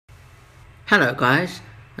Hello guys,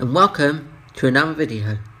 and welcome to another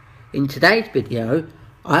video. In today's video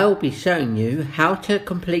I will be showing you how to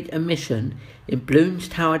complete a mission in Bloons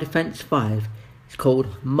Tower Defense 5. It's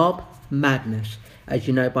called Mob Madness, as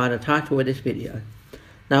you know by the title of this video.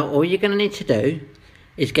 Now all you're going to need to do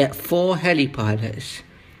is get 4 heli-pilots.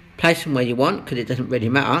 Place them where you want, because it doesn't really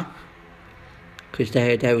matter, because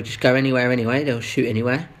they will just go anywhere anyway, they'll shoot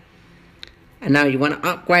anywhere. And now you want to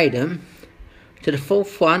upgrade them to the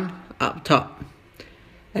 4th one up top,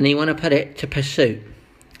 and you want to put it to pursuit,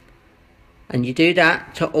 and you do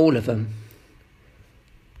that to all of them.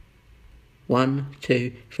 1,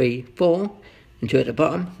 2, 3, 4, and 2 at the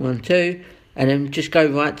bottom, 1, 2, and then just go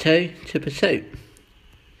right to pursuit,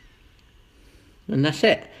 and that's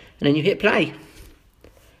it. And then you hit play,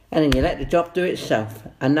 and then you let the job do itself,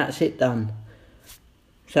 and that's it done.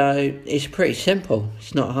 So it's pretty simple,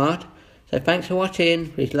 it's not hard. So thanks for watching,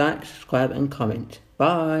 please like, subscribe and comment.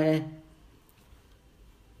 Bye.